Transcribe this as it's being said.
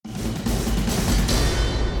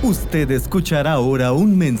Usted escuchará ahora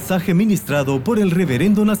un mensaje ministrado por el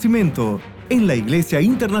Reverendo Nascimento en la Iglesia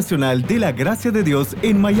Internacional de la Gracia de Dios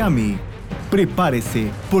en Miami.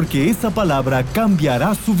 Prepárese, porque esa palabra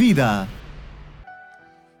cambiará su vida.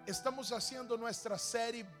 Estamos haciendo nuestra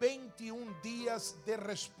serie 21 días de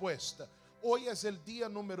respuesta. Hoy es el día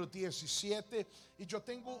número 17 y yo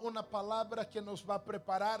tengo una palabra que nos va a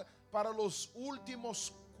preparar para los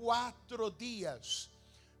últimos 4 días.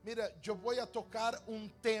 Mira, yo voy a tocar un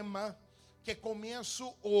tema que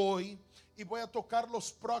comienzo hoy y voy a tocar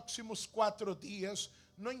los próximos 4 días.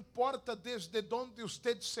 No importa desde donde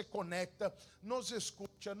usted se conecta, nos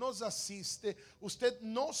escucha, nos asiste, usted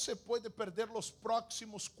no se puede perder los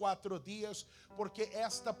próximos 4 días, porque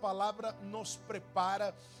esta palabra nos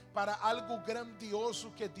prepara para algo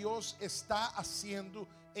grandioso que Dios está haciendo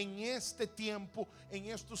en este tiempo, en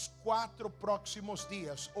estos 4 próximos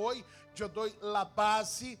días. Hoy yo doy la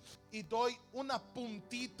base y doy una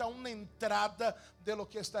puntita, una entrada de lo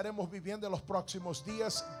que estaremos viviendo en los próximos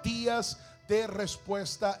días, días de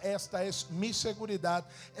respuesta. Esta es mi seguridad,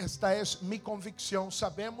 esta es mi convicción.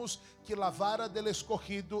 Sabemos que la vara del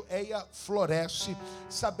escogido, ella florece.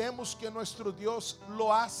 Sabemos que nuestro Dios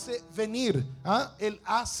lo hace venir, Él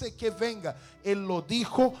hace que venga. Él lo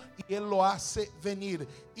dijo y Él lo hace venir.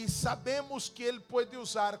 Y sabemos que Él puede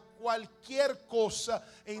usar cualquier cosa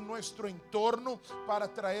en nuestro entorno para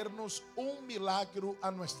traernos un milagro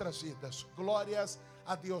a nuestras vidas. Glorias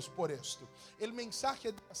a Dios por esto. El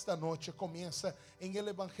mensaje de esta noche comienza en el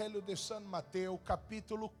Evangelio de San Mateo,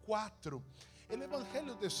 capítulo 4. El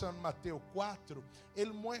Evangelio de San Mateo 4,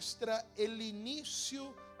 él muestra el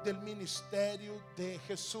inicio del ministerio de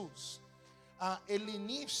Jesús. El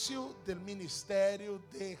inicio del ministerio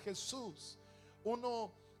de Jesús.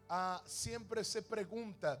 Uno siempre se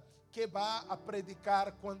pregunta qué va a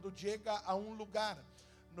predicar cuando llega a un lugar.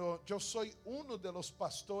 No, yo soy uno de los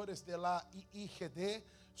pastores de la IIGD.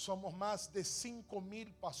 Somos más de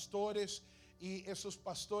 5,000 pastores y esos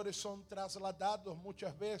pastores son trasladados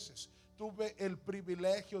muchas veces. Tuve el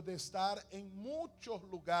privilegio de estar en muchos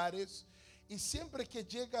lugares y siempre que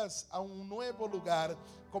llegas a un nuevo lugar,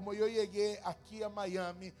 como yo llegué aquí a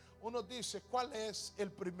Miami, uno dice, ¿cuál es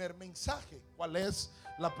el primer mensaje? ¿Cuál es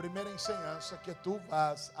la primera enseñanza que tú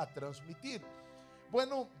vas a transmitir?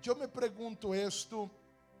 Bueno, yo me pregunto esto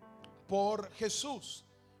por Jesús,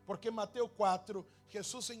 porque en Mateo 4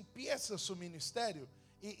 Jesús empieza su ministerio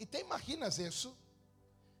y te imaginas eso.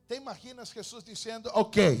 Te imaginas Jesús diciendo,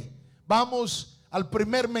 ok, vamos al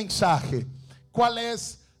primer mensaje. ¿Cuál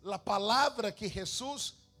es la palabra que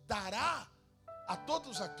Jesús dará a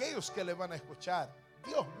todos aquellos que le van a escuchar?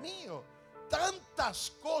 Dios mío,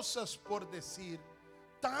 tantas cosas por decir,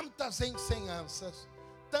 tantas enseñanzas,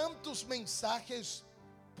 tantos mensajes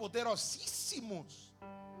poderosísimos.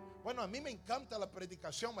 Bueno, a mí me encanta la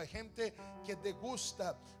predicación. Hay gente que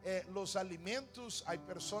degusta los alimentos, hay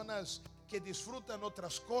personas que disfrutan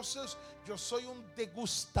otras cosas. Yo soy un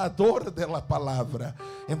degustador de la palabra.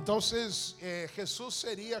 Entonces Jesús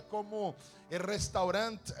sería como el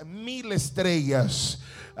restaurante 1000 estrellas,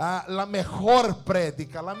 la mejor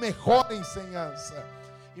prédica, la mejor enseñanza.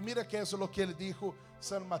 Y mira que eso es lo que él dijo,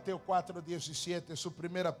 San Mateo 4:17, su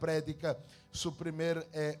primera prédica, su primer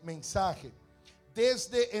mensaje.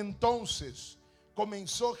 Desde entonces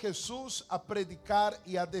comenzó Jesús a predicar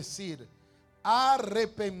y a decir,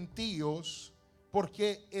 arrepentíos,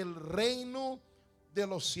 porque el reino de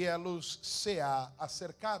los cielos se ha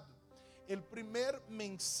acercado. El primer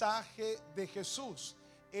mensaje de Jesús,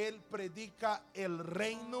 él predica el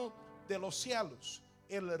reino de los cielos,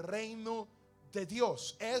 el reino de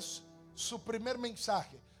Dios. Es su primer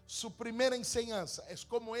mensaje, su primera enseñanza. Es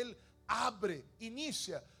como él abre,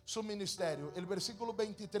 inicia su ministerio. El versículo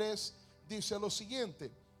 23 dice lo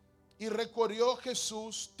siguiente: y recorrió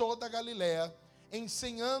Jesús toda Galilea,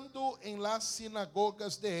 enseñando en las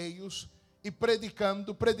sinagogas de ellos y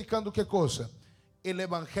predicando ¿qué cosa? El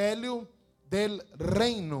evangelio del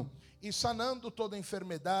reino, y sanando toda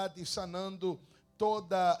enfermedad y sanando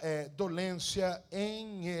toda dolencia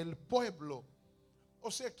en el pueblo.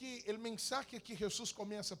 O sea que el mensaje que Jesús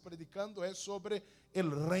comienza predicando es sobre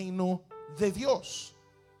el reino de Dios.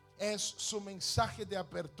 Es su mensaje de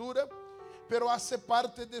apertura, pero hace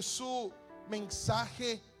parte de su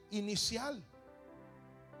mensaje inicial.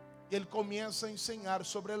 Él comienza a enseñar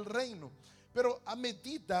sobre el reino. Pero a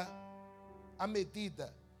medida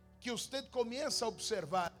que usted comienza a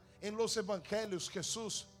observar en los evangelios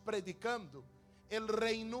Jesús predicando, el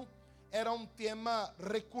reino era un tema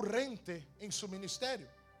recurrente en su ministerio.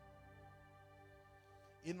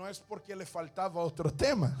 Y no es porque le faltaba otro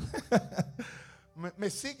tema.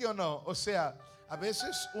 ¿Me sigue o no? O sea, A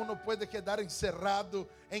veces uno puede quedar encerrado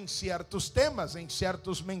en ciertos temas, en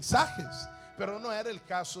ciertos mensajes, pero no era el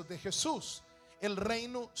caso de Jesús. El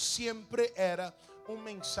reino siempre era un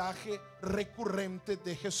mensaje recurrente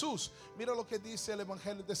de Jesús. Mira lo que dice el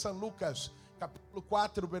Evangelio de San Lucas, capítulo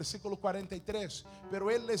 4, versículo 43.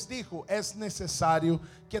 Pero él les dijo: es necesario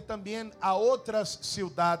que también a otras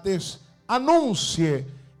ciudades anuncie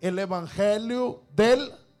el Evangelio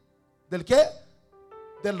 ¿del qué?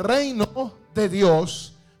 Del reino de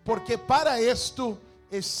Dios, porque para esto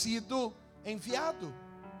he sido enviado.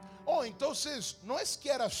 Oh, entonces no es que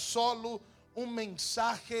era solo un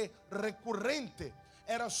mensaje recurrente,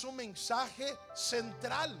 era su mensaje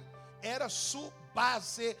central, era su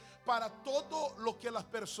base para todo lo que las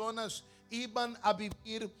personas iban a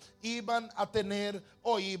vivir, iban a tener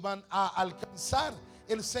o iban a alcanzar.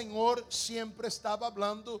 El Señor siempre estaba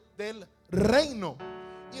hablando del reino.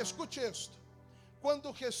 Y escuche esto: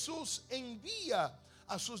 cuando Jesús envía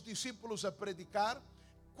a sus discípulos a predicar,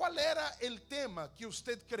 ¿cuál era el tema que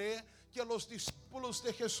usted cree que los discípulos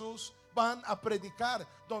de Jesús van a predicar?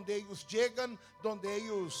 Donde ellos llegan, donde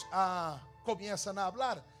ellos comienzan a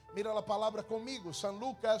hablar. Mira la palabra conmigo, San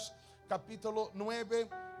Lucas capítulo 9,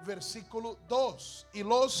 versículo 2. Y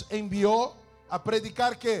los envió a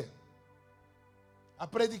predicar ¿qué? A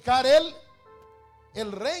predicar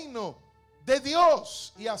el reino de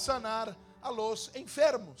Dios y a sanar a los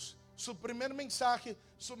enfermos. Su primer mensaje,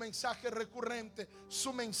 su mensaje recurrente,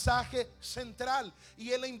 su mensaje central.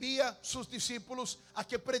 Y él envía a sus discípulos a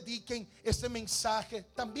que prediquen este mensaje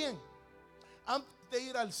también. Antes de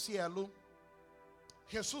ir al cielo,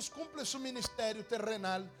 Jesús cumple su ministerio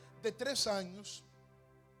terrenal de 3 años.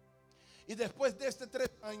 Y después de 3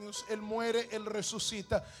 años, él muere, él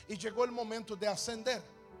resucita y llegó el momento de ascender.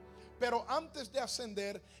 Pero antes de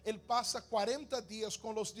ascender, él pasa 40 días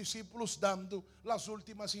con los discípulos dando las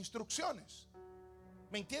últimas instrucciones.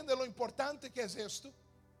 ¿Me entiende lo importante que es esto?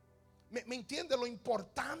 ¿Me entiende lo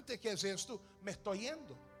importante que es esto? Me estoy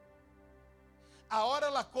yendo. Ahora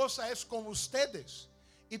la cosa es con ustedes.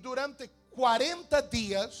 Y durante 40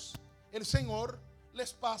 días el Señor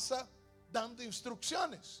les pasa dando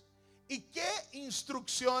instrucciones. ¿Y qué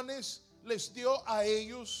instrucciones les dio a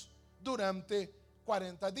ellos durante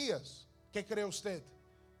 40 días? ¿Qué cree usted?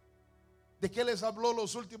 ¿De qué les habló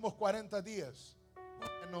los últimos 40 días?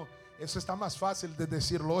 Bueno, eso está más fácil de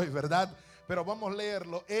decirlo hoy, ¿verdad? Pero vamos a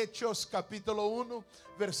leerlo. Hechos capítulo 1,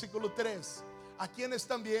 versículo 3. A quienes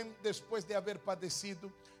también, después de haber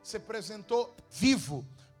padecido, se presentó vivo,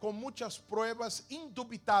 con muchas pruebas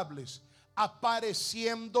indubitables,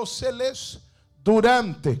 apareciéndoseles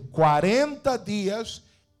durante 40 días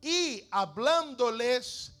y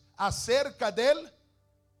hablándoles acerca del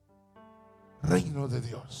reino de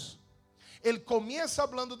Dios. Él comienza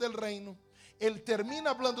hablando del reino, él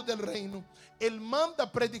termina hablando del reino, él manda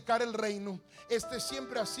a predicar el reino. Este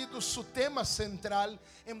siempre ha sido su tema central.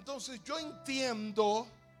 Entonces yo entiendo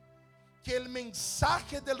que el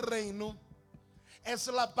mensaje del reino es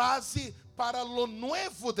la base para lo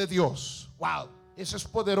nuevo de Dios. Wow, eso es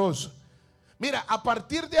poderoso. Mira, a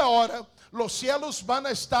partir de ahora los cielos van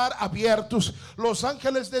a estar abiertos, los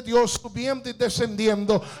ángeles de Dios subiendo y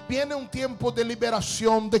descendiendo. Viene un tiempo de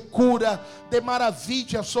liberación, de cura, de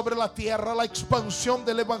maravilla sobre la tierra. La expansión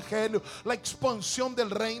del evangelio, la expansión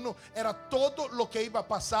del reino era todo lo que iba a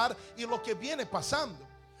pasar y lo que viene pasando.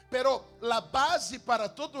 Pero la base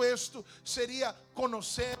para todo esto sería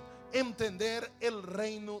conocer, entender el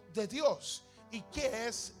reino de Dios. ¿Y qué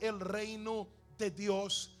es el reino de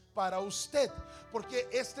Dios para usted? Porque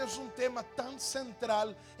este es un tema tan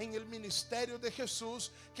central en el ministerio de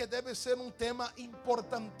Jesús que debe ser un tema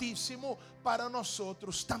importantísimo para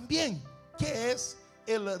nosotros también. ¿Qué es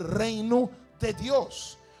el reino de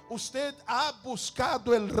Dios? Usted ha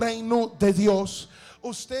buscado el reino de Dios.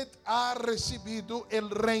 Usted ha recibido el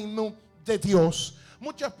reino de Dios.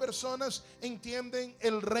 Muchas personas entienden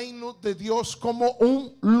el reino de Dios como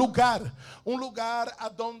un lugar a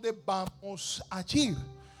donde vamos a ir.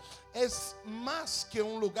 Es más que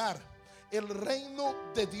un lugar. El reino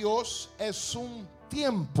de Dios es un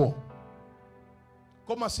tiempo.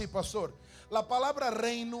 ¿Cómo así, pastor? La palabra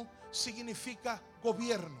reino significa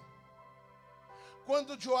gobierno.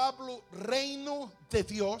 Cuando yo hablo reino de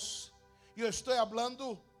Dios, yo estoy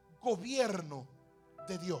hablando gobierno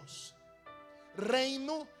de Dios.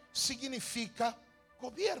 Reino significa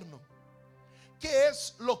gobierno. ¿Qué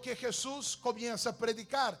es lo que Jesús comienza a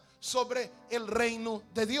predicar sobre el reino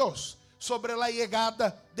de Dios? Sobre la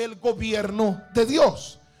llegada del gobierno de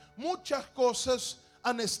Dios. Muchas cosas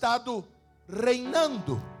han estado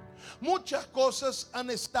reinando, muchas cosas han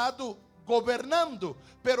estado gobernando,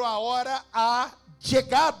 pero ahora ha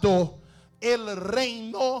llegado el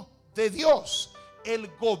reino de Dios, el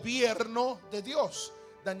gobierno de Dios.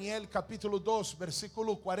 Daniel capítulo 2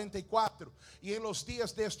 versículo 44. Y en los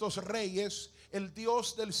días de estos reyes, el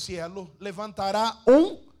Dios del cielo levantará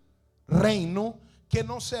un reino que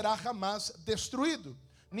no será jamás destruido,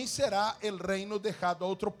 ni será el reino dejado a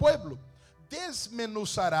otro pueblo.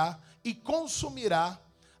 Desmenuzará y consumirá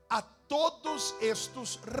a todos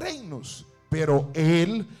estos reinos, pero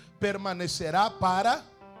él permanecerá para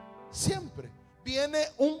siempre. Viene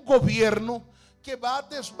un gobierno que va a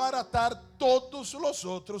desbaratar todos los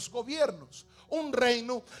otros gobiernos, un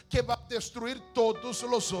reino que va a destruir todos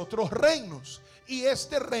los otros reinos. Y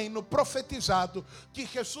este reino profetizado que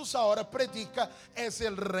Jesús ahora predica es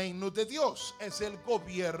el reino de Dios, es el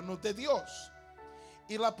gobierno de Dios.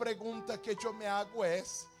 Y la pregunta que yo me hago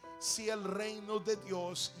es si el reino de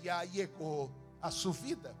Dios ya llegó a su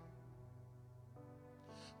vida.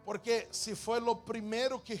 Porque si fue lo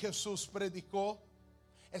primero que Jesús predicó,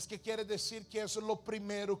 es que quiere decir que es lo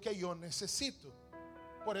primero que yo necesito.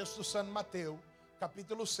 Por eso San Mateo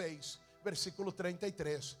capítulo 6 versículo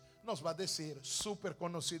 33 nos va a decir, súper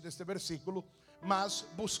conocido este versículo: mas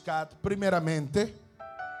buscad primeramente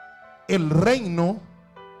el reino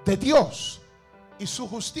de Dios y su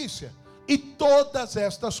justicia, y todas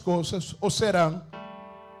estas cosas os serán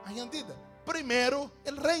añadidas. Primero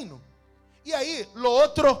el reino, y ahí lo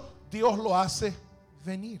otro Dios lo hace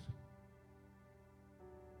venir.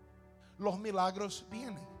 Los milagros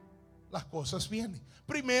vienen, las cosas vienen.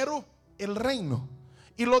 Primero el reino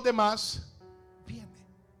y lo demás viene.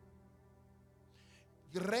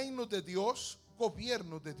 Reino de Dios,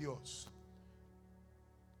 gobierno de Dios.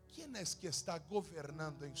 ¿Quién es que está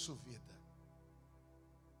gobernando en su vida?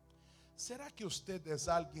 ¿Será que usted es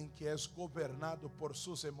alguien que es gobernado por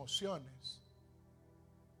sus emociones?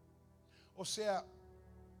 O sea,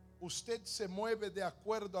 usted se mueve de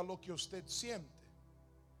acuerdo a lo que usted siente.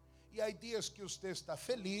 Y hay días que usted está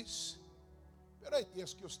feliz, pero hay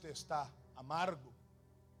días que usted está amargo.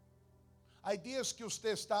 Hay días que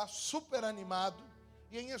usted está súper animado,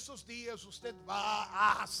 y en esos días usted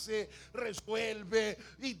va, hace, resuelve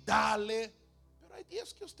y dale. Pero hay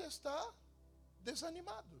días que usted está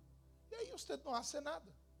desanimado, y ahí usted no hace nada.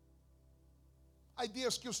 Hay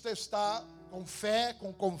días que usted está con fe,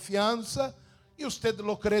 con confianza, y usted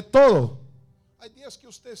lo cree todo. Hay días que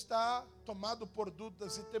usted está tomado por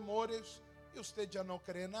dudas y temores, y usted ya no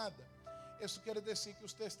cree nada. Eso quiere decir que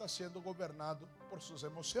usted está siendo gobernado por sus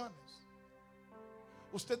emociones.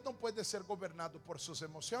 Usted no puede ser gobernado por sus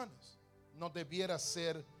emociones. No debiera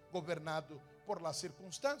ser gobernado por las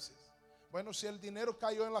circunstancias. Bueno, si el dinero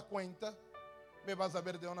cayó en la cuenta, me vas a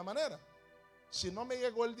ver de una manera. Si no me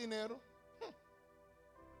llegó el dinero,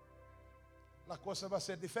 la cosa va a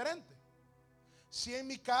ser diferente. Si en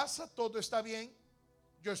mi casa todo está bien,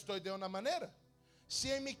 yo estoy de una manera.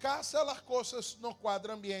 Si en mi casa las cosas no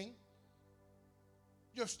cuadran bien,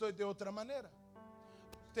 yo estoy de otra manera.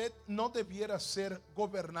 Usted no debiera ser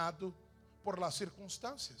gobernado por las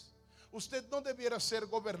circunstancias. Usted no debiera ser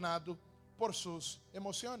gobernado por sus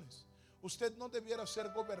emociones. Usted no debiera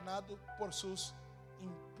ser gobernado por sus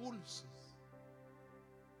impulsos.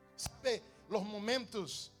 ¿Sabe los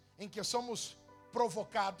momentos en que somos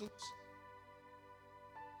provocados?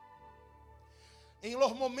 En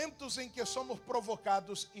los momentos en que somos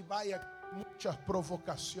provocados, y vaya muchas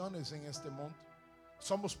provocaciones en este mundo.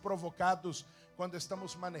 Somos provocados cuando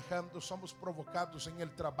estamos manejando, somos provocados en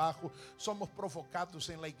el trabajo, somos provocados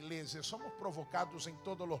en la iglesia, somos provocados en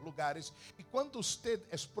todos los lugares. Y cuando usted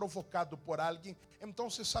es provocado por alguien,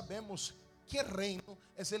 entonces sabemos qué reino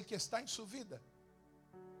es el que está en su vida.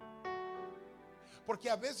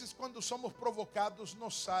 Porque a veces cuando somos provocados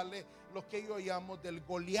nos sale lo que yo llamo del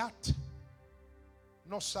Goliat.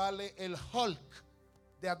 Nos sale el Hulk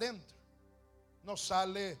de adentro. Nos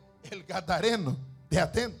sale el Gadareno de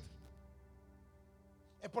adentro.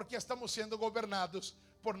 Es porque estamos siendo gobernados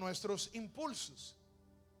por nuestros impulsos.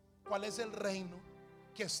 ¿Cuál es el reino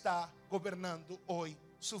que está gobernando hoy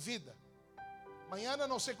su vida? Mañana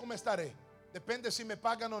no sé cómo estaré. Depende si me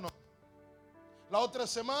pagan o no. La otra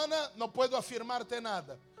semana no puedo afirmarte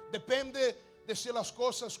nada. Depende de si las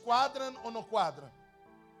cosas cuadran o no cuadran.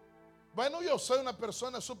 Bueno, yo soy una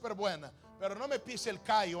persona súper buena, pero no me pise el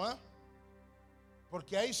callo, ¿eh?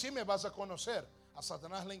 Porque ahí sí me vas a conocer. A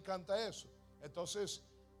Satanás le encanta eso. Entonces,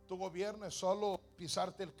 tu gobierno es solo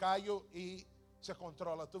pisarte el callo y se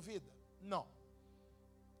controla tu vida. No.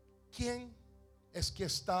 ¿Quién es que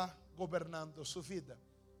está gobernando su vida?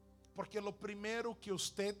 Porque lo primero que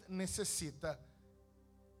usted necesita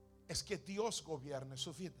es que Dios gobierne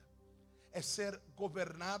su vida. Es ser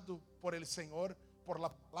gobernado por el Señor, por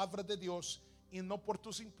la palabra de Dios y no por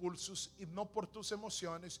tus impulsos, y no por tus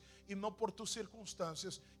emociones, y no por tus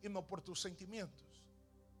circunstancias, y no por tus sentimientos.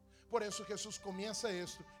 Por eso Jesús comienza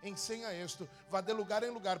esto, enseña esto, va de lugar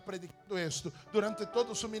en lugar predicando esto. Durante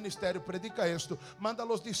todo su ministerio predica esto, manda a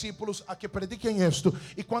los discípulos a que prediquen esto.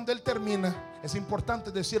 Y cuando Él termina, es importante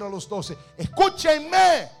decir a los 12,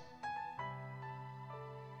 escúchenme.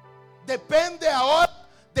 Depende ahora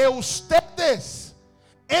de ustedes.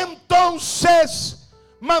 Entonces,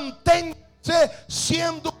 manténganse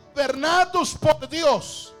siendo gobernados por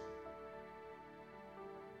Dios.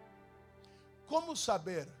 ¿Cómo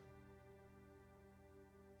saber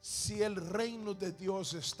si el reino de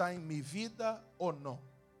Dios está en mi vida o no?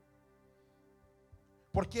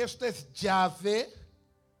 Porque esto es llave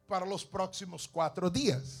para los próximos 4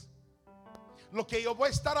 días. Lo que yo voy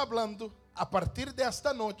a estar hablando a partir de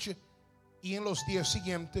esta noche y en los días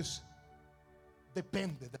siguientes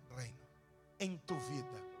depende del reino en tu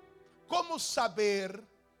vida. ¿Cómo saber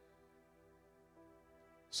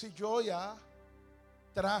si yo ya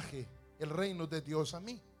traje el reino de Dios a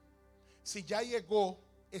mí? Si ya llegó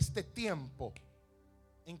este tiempo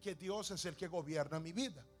en que Dios es el que gobierna mi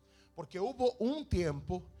vida. Porque hubo un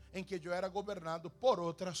tiempo en que yo era gobernado por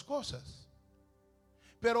otras cosas.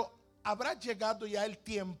 Pero habrá llegado ya el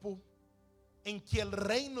tiempo en que el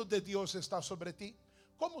reino de Dios está sobre ti.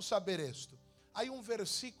 ¿Cómo saber esto? Hay un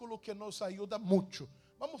versículo que nos ayuda mucho.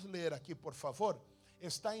 Vamos a leer aquí, por favor.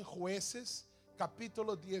 Está en Jueces,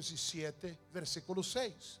 capítulo 17, versículo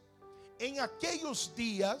 6. En aquellos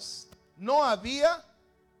días no había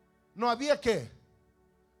 ¿qué?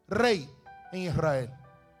 Rey en Israel.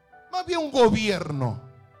 No había un gobierno,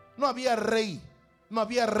 no había rey, no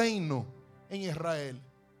había reino en Israel.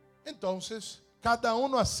 Entonces, cada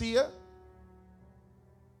uno hacía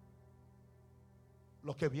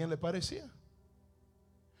lo que bien le parecía.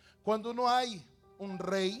 Cuando no hay un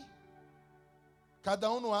rey, cada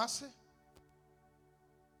uno hace.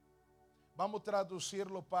 Vamos a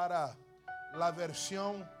traducirlo para la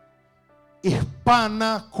versión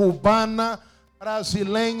hispana, cubana,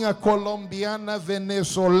 brasileña, colombiana,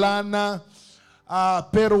 venezolana,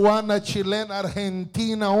 peruana, chilena,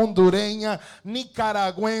 argentina, hondureña,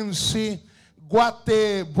 nicaragüense,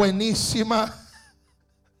 guatebuenísima.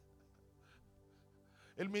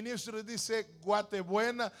 El ministro dice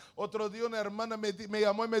Guatebuena. Otro día una hermana me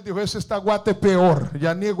llamó y me dijo, ese está Guate peor,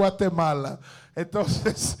 ya ni Guatemala.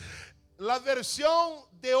 Entonces, la versión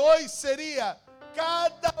de hoy sería: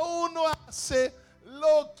 cada uno hace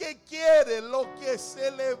lo que quiere, lo que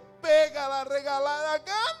se le pega la regalada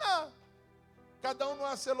gana. Cada uno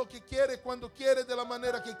hace lo que quiere, cuando quiere, de la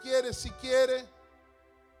manera que quiere, si quiere.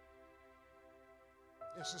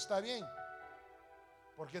 Eso está bien,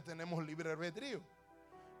 porque tenemos libre albedrío.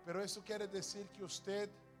 Pero eso quiere decir que usted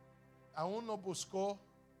aún no buscó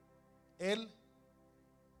el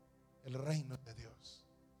reino de Dios.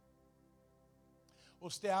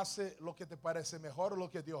 Usted hace lo que te parece mejor o lo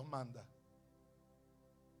que Dios manda.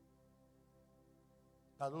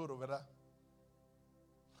 Está duro, ¿verdad?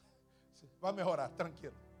 Sí, va a mejorar,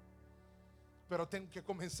 tranquilo. Pero tengo que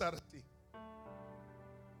comenzar así.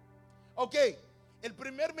 Ok, el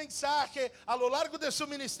primer mensaje a lo largo de su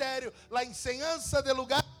ministerio, la enseñanza de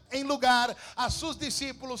lugar en lugar a sus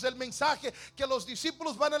discípulos, el mensaje que los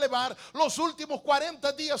discípulos van a llevar los últimos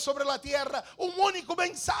 40 días sobre la tierra, un único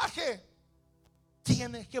mensaje: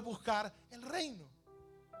 tienes que buscar el reino.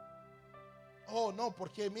 Oh, no,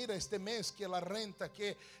 porque mira, este mes que la renta,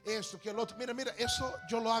 que esto, que el otro, mira, eso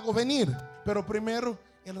yo lo hago venir, pero primero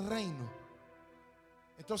el reino.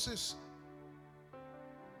 Entonces,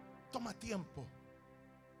 toma tiempo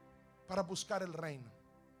para buscar el reino.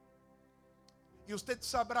 Y usted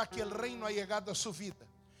sabrá que el reino ha llegado a su vida,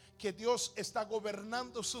 que Dios está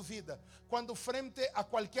gobernando su vida. Cuando frente a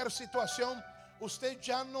cualquier situación, usted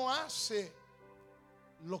ya no hace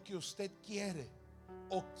lo que usted quiere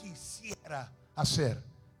o quisiera hacer.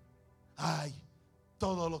 Ay,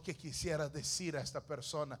 todo lo que quisiera decir a esta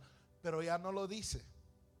persona, pero ya no lo dice.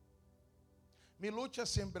 Mi lucha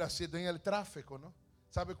siempre ha sido en el tráfico, ¿no?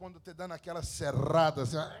 ¿Sabe cuando te dan aquelas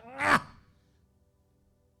cerradas?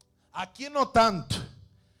 Aquí no tanto,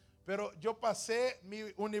 pero yo pasé mi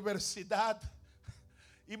universidad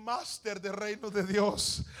y máster de Reino de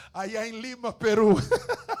Dios allá en Lima, Perú.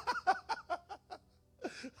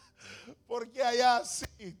 Porque allá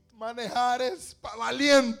sí, manejar es para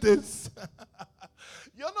valientes.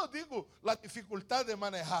 Yo no digo la dificultad de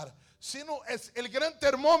manejar, sino es el gran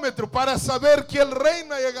termómetro para saber que el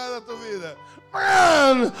reino ha llegado a tu vida.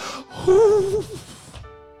 Man.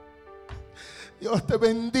 Dios te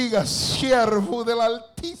bendiga, siervo del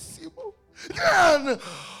Altísimo. Man.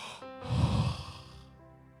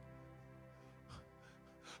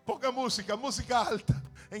 Ponga música, música alta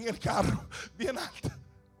en el carro, bien alta.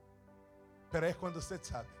 Pero es cuando usted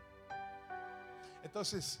sabe.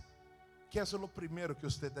 Entonces, ¿qué es lo primero que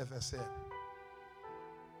usted debe hacer?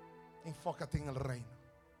 Enfócate en el reino.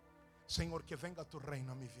 Señor, que venga tu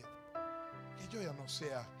reino a mi vida. Que yo ya no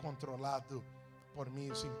sea controlado por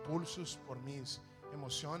mis impulsos, por mis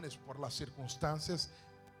emociones, por las circunstancias.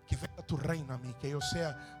 Que venga tu reino a mí. Que yo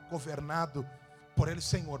sea gobernado por el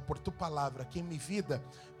Señor, por tu palabra. Que en mi vida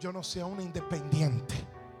yo no sea un independiente.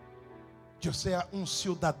 Yo sea un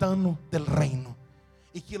ciudadano del reino.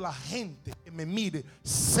 Y que la gente que me mire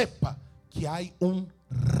sepa que hay un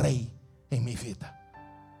rey en mi vida.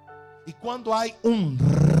 Y cuando hay un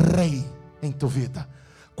rey en tu vida,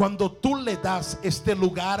 cuando tú le das este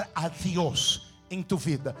lugar a Dios en tu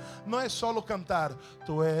vida, no es solo cantar,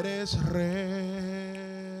 tú eres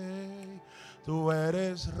rey, tú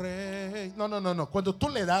eres rey. No, no, no, no. Cuando tú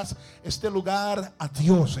le das este lugar a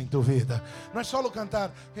Dios en tu vida, no es solo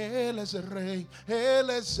cantar, Él es el rey, Él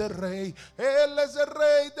es el rey, Él es el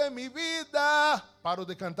rey de mi vida. Paro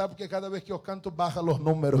de cantar porque cada vez que yo canto baja los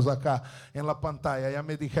números acá en la pantalla. Ya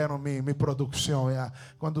me dijeron mi producción, ya.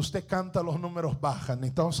 Cuando usted canta los números bajan.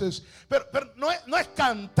 Entonces, pero no es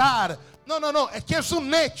cantar. No, no, no. Es que es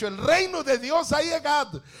un hecho. El reino de Dios ha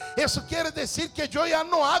llegado. Eso quiere decir que yo ya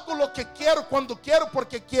no hago lo que quiero cuando quiero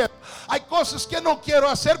porque quiero. Hay cosas que no quiero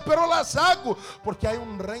hacer, pero las hago porque hay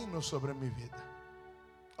un reino sobre mi vida.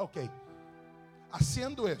 Ok.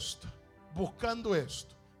 Haciendo esto, buscando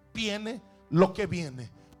esto, viene lo que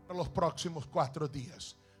viene para los próximos 4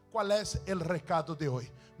 días. ¿Cuál es el recado de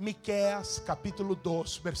hoy? Miqueas capítulo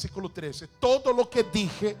 2 versículo 13. Todo lo que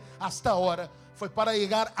dije hasta ahora fue para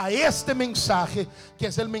llegar a este mensaje, que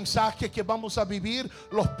es el mensaje que vamos a vivir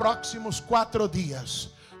los próximos 4 días.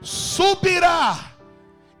 Subirá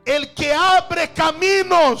el que abre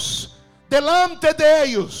caminos delante de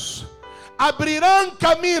ellos. Abrirán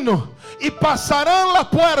camino y pasarán la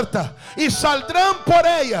puerta y saldrán por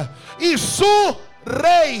ella. Y su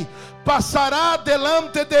rey pasará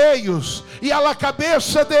delante de ellos y a la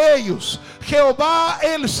cabeza de ellos Jehová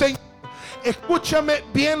el Señor. Escúchame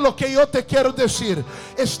bien lo que yo te quiero decir.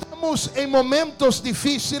 Estamos en momentos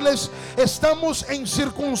difíciles, estamos en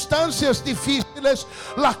circunstancias difíciles.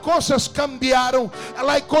 Las cosas cambiaron,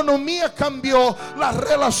 la economía cambió, las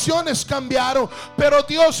relaciones cambiaron, pero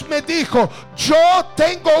Dios me dijo, yo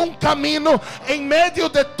tengo un camino en medio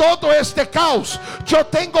de todo este caos. Yo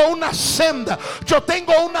tengo una senda, yo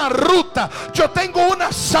tengo una ruta, yo tengo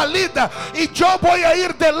una salida, y yo voy a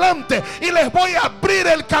ir delante y les voy a abrir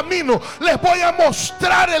el camino, les voy a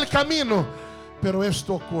mostrar el camino. Pero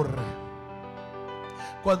esto ocurre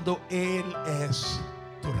cuando Él es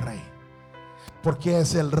tu rey, porque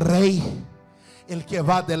es el rey el que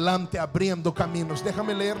va delante abriendo caminos.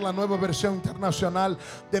 Déjame leer la Nueva Versión Internacional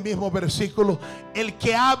del mismo versículo. El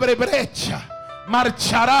que abre brecha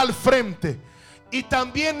marchará al frente, y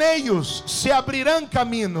también ellos se abrirán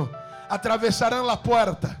camino, atravesarán la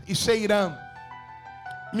puerta y se irán,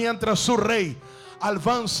 mientras su rey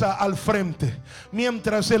avanza al frente,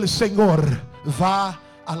 mientras el Señor va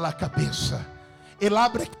a la cabeza. Él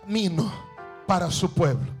abre camino para su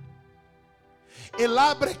pueblo. Él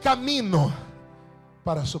abre camino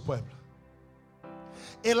para su pueblo.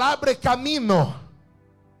 Él abre camino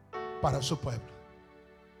para su pueblo.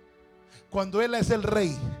 Cuando Él es el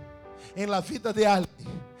rey en la vida de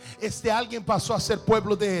alguien, este alguien pasó a ser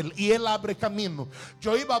pueblo de Él, y Él abre camino.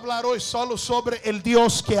 Yo iba a hablar hoy solo sobre el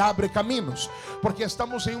Dios que abre caminos, porque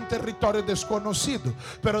estamos en un territorio desconocido.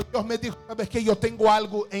 Pero Dios me dijo, sabes que yo tengo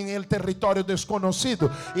algo en el territorio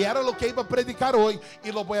desconocido, y era lo que iba a predicar hoy,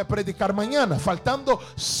 y lo voy a predicar mañana, faltando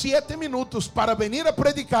 7 minutos para venir a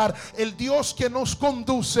predicar el Dios que nos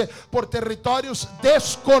conduce por territorios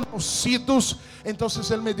desconocidos. Entonces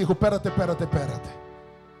Él me dijo, espérate,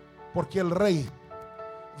 porque el rey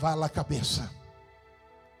va a la cabeza.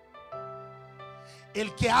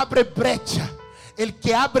 El que abre brecha, el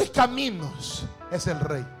que abre caminos, es el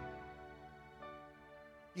rey.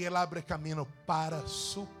 Y Él abre camino para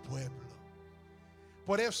su pueblo.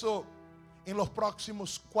 Por eso, en los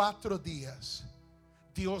próximos 4 días,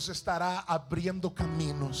 Dios estará abriendo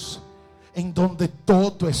caminos en donde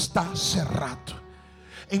todo está cerrado,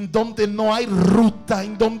 en donde no hay ruta,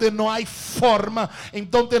 en donde no hay forma, en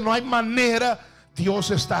donde no hay manera.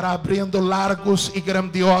 Dios estará abriendo largos y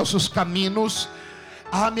grandiosos caminos.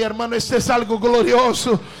 Mi hermano, este es algo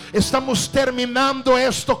glorioso. Estamos terminando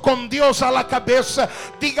esto con Dios a la cabeza.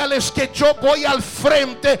 Dígales que yo voy al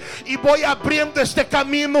frente y voy abriendo este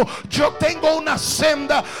camino. Yo tengo una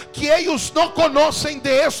senda que ellos no conocen.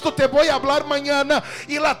 De esto te voy a hablar mañana,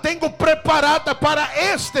 y la tengo preparada para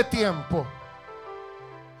este tiempo.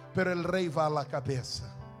 pero el rey va a la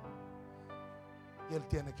cabeza y Él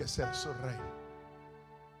tiene que ser su rey.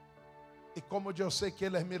 ¿Y cómo yo sé que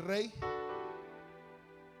Él es mi rey?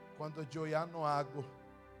 Cuando yo ya no hago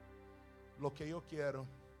lo que yo quiero,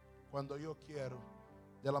 cuando yo quiero,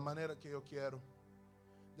 de la manera que yo quiero,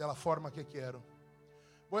 de la forma que quiero.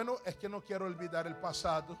 Bueno, es que no quiero olvidar el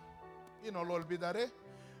pasado y no lo olvidaré.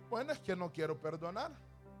 Bueno, es que no quiero perdonar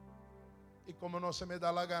y como no se me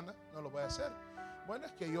da la gana, no lo voy a hacer. Bueno,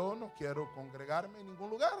 es que yo no quiero congregarme en ningún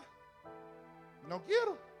lugar. No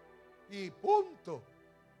quiero. Y punto.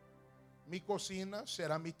 Mi cocina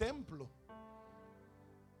será mi templo.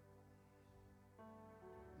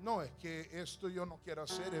 No, es que esto yo no quiero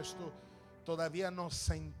hacer, esto todavía no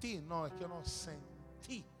sentí. No, es que no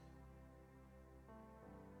sentí.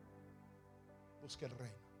 Busque el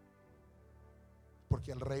reino,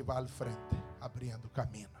 porque el rey va al frente abriendo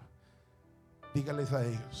camino. Dígales a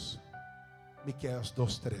ellos, Miqueas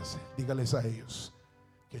 2:13, dígales a ellos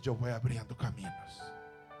que yo voy abriendo caminos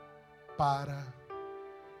para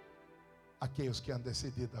aquellos que han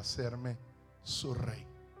decidido hacerme su rey.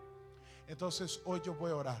 Entonces hoy yo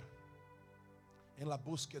voy a orar en la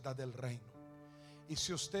búsqueda del reino. Y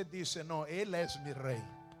si usted dice, no, Él es mi rey,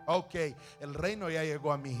 ok, el reino ya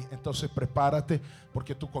llegó a mí, entonces prepárate,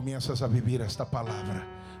 porque tú comienzas a vivir esta palabra.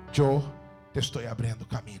 Yo te estoy abriendo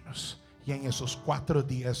caminos. Y en esos 4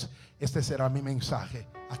 días, este será mi mensaje,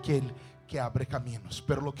 aquel que abre caminos.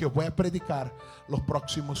 Pero lo que yo voy a predicar los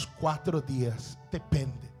próximos 4 días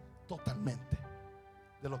depende totalmente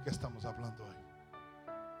de lo que estamos hablando hoy.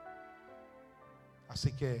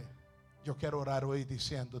 Así que yo quiero orar hoy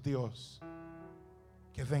diciendo, Dios,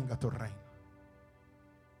 que venga tu reino.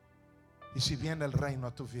 Y si viene el reino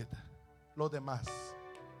a tu vida, lo demás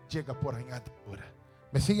llega por añadidura.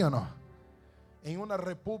 ¿Me sigue o no? En una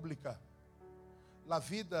república, la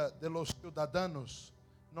vida de los ciudadanos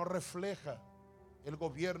no refleja el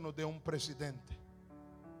gobierno de un presidente.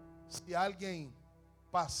 Si alguien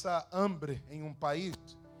pasa hambre en un país,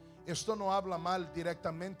 esto no habla mal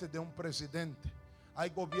directamente de un presidente.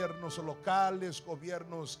 Hay gobiernos locales,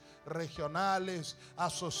 gobiernos regionales,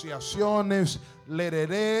 asociaciones,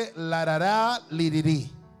 lereré, larará, lirirí.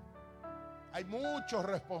 Hay muchos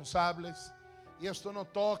responsables y esto no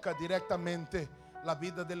toca directamente la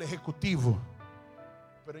vida del ejecutivo.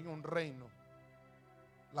 Pero en un reino,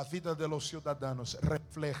 la vida de los ciudadanos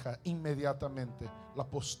refleja inmediatamente la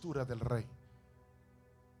postura del rey.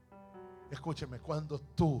 Escúcheme, cuando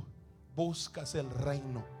tú buscas el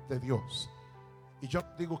reino de Dios, y yo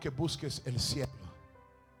no digo que busques el cielo,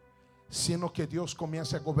 sino que Dios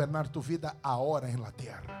comience a gobernar tu vida ahora en la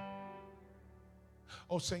tierra.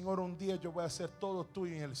 Oh Señor, un día yo voy a hacer todo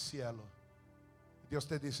tuyo en el cielo. Dios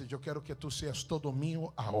te dice, yo quiero que tú seas todo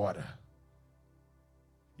mío ahora.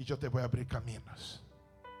 Y yo te voy a abrir caminos.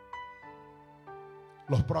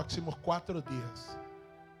 Los próximos 4 días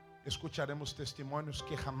escucharemos testimonios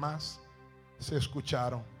que jamás se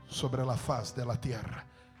escucharon sobre la faz de la tierra.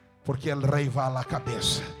 Porque el rey va a la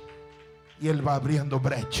cabeza y Él va abriendo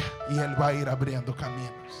brecha y Él va a ir abriendo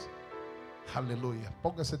caminos. Aleluya.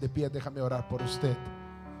 Póngase de pie, déjame orar por usted.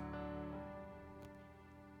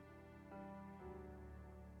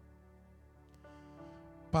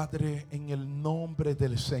 Padre, en el nombre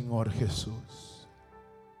del Señor Jesús,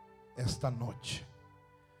 esta noche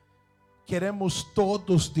queremos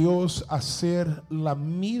todos, Dios, hacer la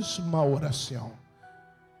misma oración.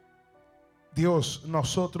 Dios,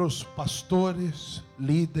 nosotros pastores,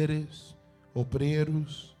 líderes,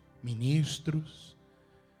 obreros, ministros,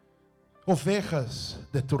 ovejas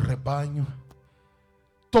de tu rebaño,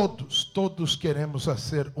 todos queremos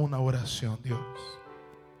hacer una oración, Dios,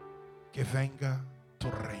 que venga tu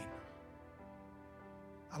reino.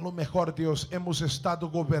 A lo mejor, Dios, hemos estado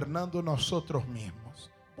gobernando nosotros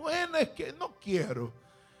mismos. Bueno, es que no quiero.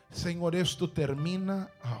 Señor, esto termina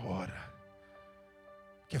ahora.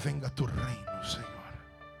 Que venga tu reino, Señor.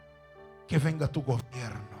 Que venga tu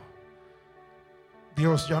gobierno.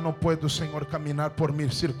 Dios, ya no puedo, Señor, caminar por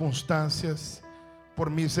mis circunstancias, por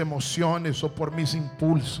mis emociones o por mis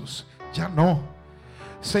impulsos. Ya no.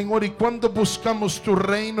 Señor, y cuando buscamos tu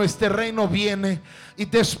reino, este reino viene y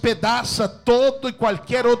despedaza todo y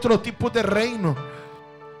cualquier otro tipo de reino.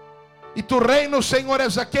 Y tu reino, Señor,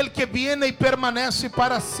 es aquel que viene y permanece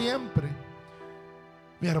para siempre.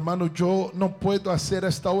 Mi hermano, yo no puedo hacer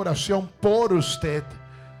esta oración por usted.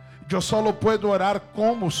 Yo solo puedo orar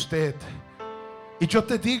con usted. Y yo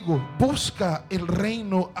te digo, busca el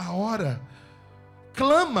reino ahora.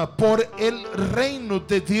 Clama por el reino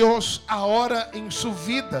de Dios ahora en su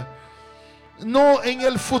vida, no en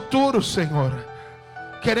el futuro, Señor.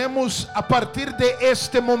 Queremos a partir de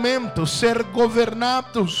este momento ser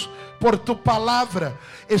governados por tu palavra,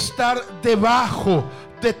 estar debajo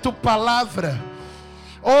de tu palavra.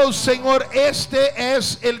 Oh Senhor, este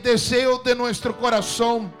es el deseo de nuestro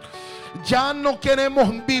corazón. Ya no queremos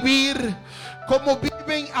vivir como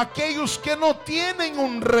viven aquellos que no tienen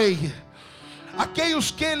un rey,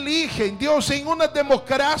 aquellos que eligen. Dios, en una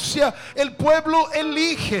democracia el pueblo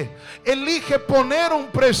elige poner un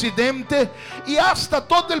presidente y hasta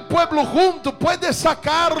todo el pueblo junto puede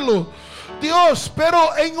sacarlo. Dios,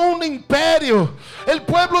 pero en un imperio el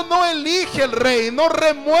pueblo no elige el rey, no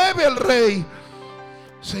remueve el rey.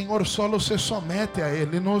 Señor, solo se somete a Él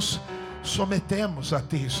y nos sometemos a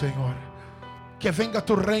Ti, Señor. Que venga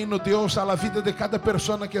Tu reino, Dios, a la vida de cada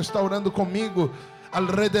persona que está orando conmigo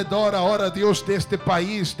alrededor ahora, Dios, de este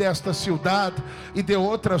país, de esta ciudad y de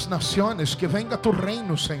otras naciones. Que venga Tu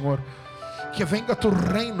reino, Señor. Que venga Tu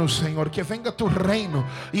reino, Señor. Que venga Tu reino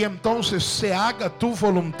y entonces se haga Tu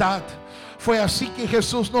voluntad. Fue así que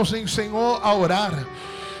Jesús nos enseñó a orar,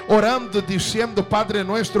 orando, diciendo: Padre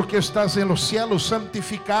nuestro que estás en los cielos,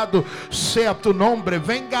 santificado sea Tu nombre.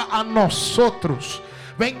 Venga a nosotros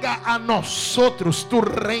Tu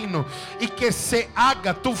reino y que se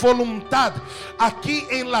haga Tu voluntad aquí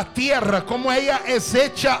en la tierra como ella es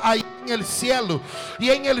hecha ahí en el cielo. Y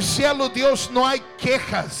en el cielo, Dios, no hay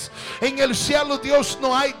quejas. En el cielo, Dios,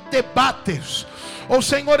 no hay debates. Oh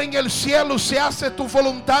Señor, en el cielo se hace Tu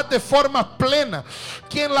voluntad de forma plena.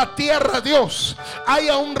 Que en la tierra, Dios,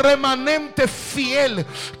 haya un remanente fiel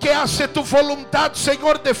que hace Tu voluntad,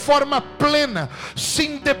 Señor, de forma plena,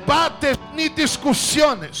 sin debates ni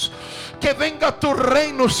discusiones. Que venga Tu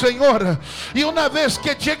reino, Señor. Y una vez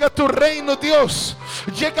que llega Tu reino, Dios,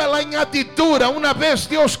 llega la añadidura. Una vez,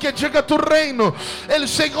 Dios, que llega Tu reino, el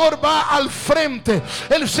Señor va al frente.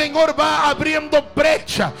 El Señor va abriendo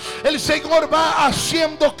brecha. El Señor va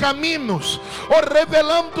haciendo caminos, o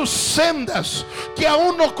revelando sendas que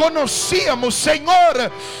aún no conocíamos.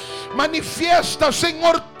 Señor, manifiesta,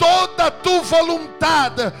 Señor, toda Tu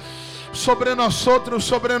voluntad sobre nosotros,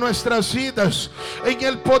 sobre nuestras vidas, en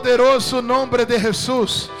el poderoso nombre de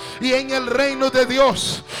Jesús. Y en el reino de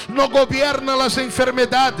Dios no gobiernan las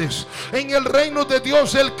enfermedades. En el reino de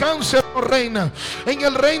Dios el cáncer no reina. En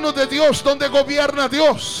el reino de Dios, donde gobierna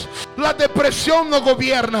Dios, la depresión no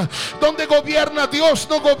gobierna. Donde gobierna Dios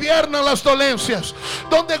no gobiernan las dolencias.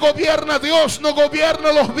 Donde gobierna Dios no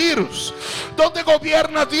gobierna los virus. Donde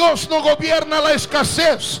gobierna Dios no gobierna la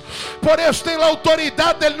escasez. Por esto, en la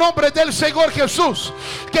autoridad del nombre del Señor Jesús,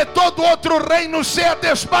 que todo otro reino sea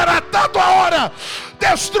desbaratado ahora,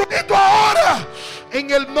 destruido ahora, en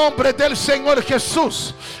el nombre del Señor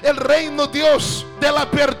Jesús. El reino, Dios, de la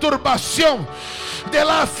perturbación, de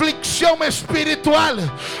la aflicción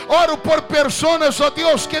espiritual. Oro por personas, oh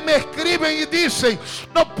Dios, que me escriben y dicen: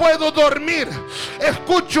 no puedo dormir,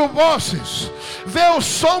 escucho voces, veo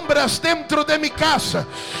sombras dentro de mi casa.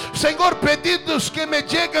 Señor, pedidos que me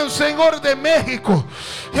llegan, Señor, de México,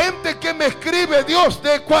 gente que me escribe, Dios,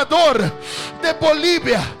 de Ecuador, de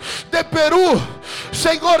Bolivia, de Perú,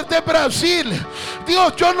 Señor, de Brasil.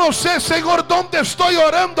 Dios, yo no sé, Señor, dónde estoy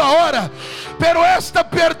orando ahora, pero esta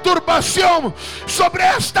perturbación sobre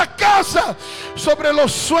esta casa, sobre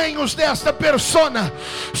los sueños de esta persona,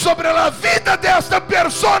 sobre la vida de esta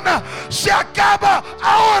persona, se acaba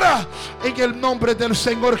ahora en el nombre del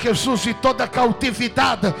Señor Jesús. Y toda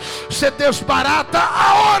cautividad se desbarata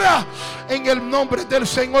ahora en el nombre del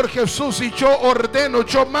Señor Jesús. Y yo ordeno,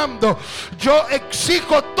 yo mando, yo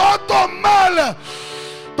exijo todo mal,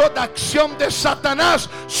 toda acción de Satanás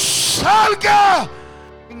salga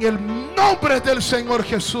en el nombre del Señor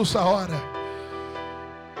Jesús ahora.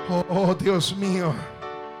 Oh Dios mío,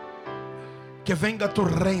 que venga Tu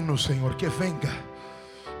reino, Señor, que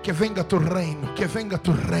venga Tu reino, que venga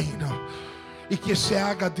Tu reino, y que se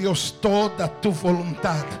haga, Dios, toda Tu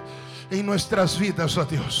voluntad en nuestras vidas, oh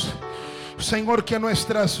Dios. Señor, que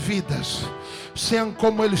nuestras vidas sean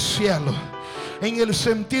como el cielo, en el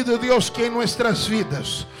sentido, Dios, que en nuestras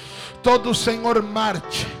vidas todo, Señor,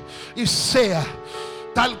 marche y sea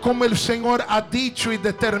tal como el Señor ha dicho y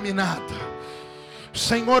determinado.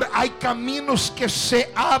 Señor, hay caminos que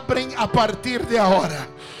se abren a partir de ahora,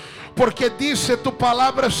 porque dice Tu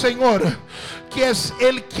palabra, Señor, que es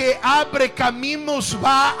el que abre caminos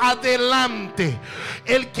va adelante.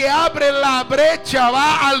 El que abre la brecha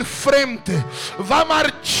va al frente, va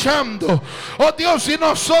marchando. Oh Dios, y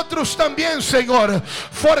nosotros también, Señor,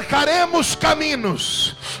 forjaremos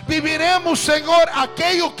caminos. Viviremos, Señor,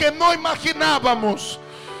 aquello que no imaginábamos,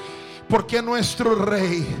 porque nuestro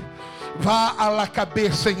Rey va a la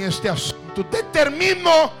cabeza en este asunto.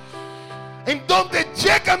 Determino en donde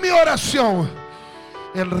llega mi oración,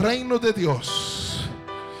 el reino de Dios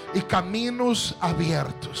y caminos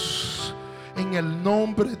abiertos en el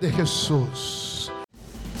nombre de Jesús.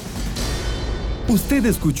 Usted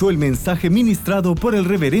escuchó el mensaje ministrado por el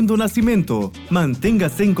Reverendo Nascimento.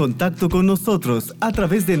 Manténgase en contacto con nosotros a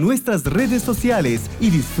través de nuestras redes sociales y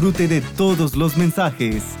disfrute de todos los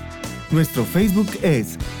mensajes. Nuestro Facebook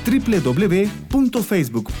es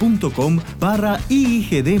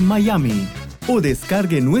www.facebook.com/IIGD Miami o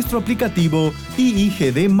descargue nuestro aplicativo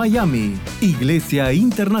IIGD Miami, Iglesia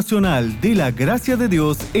Internacional de la Gracia de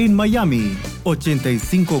Dios en Miami,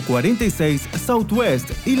 8546 Southwest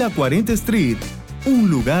y la 40 Street, un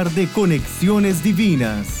lugar de conexiones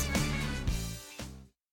divinas.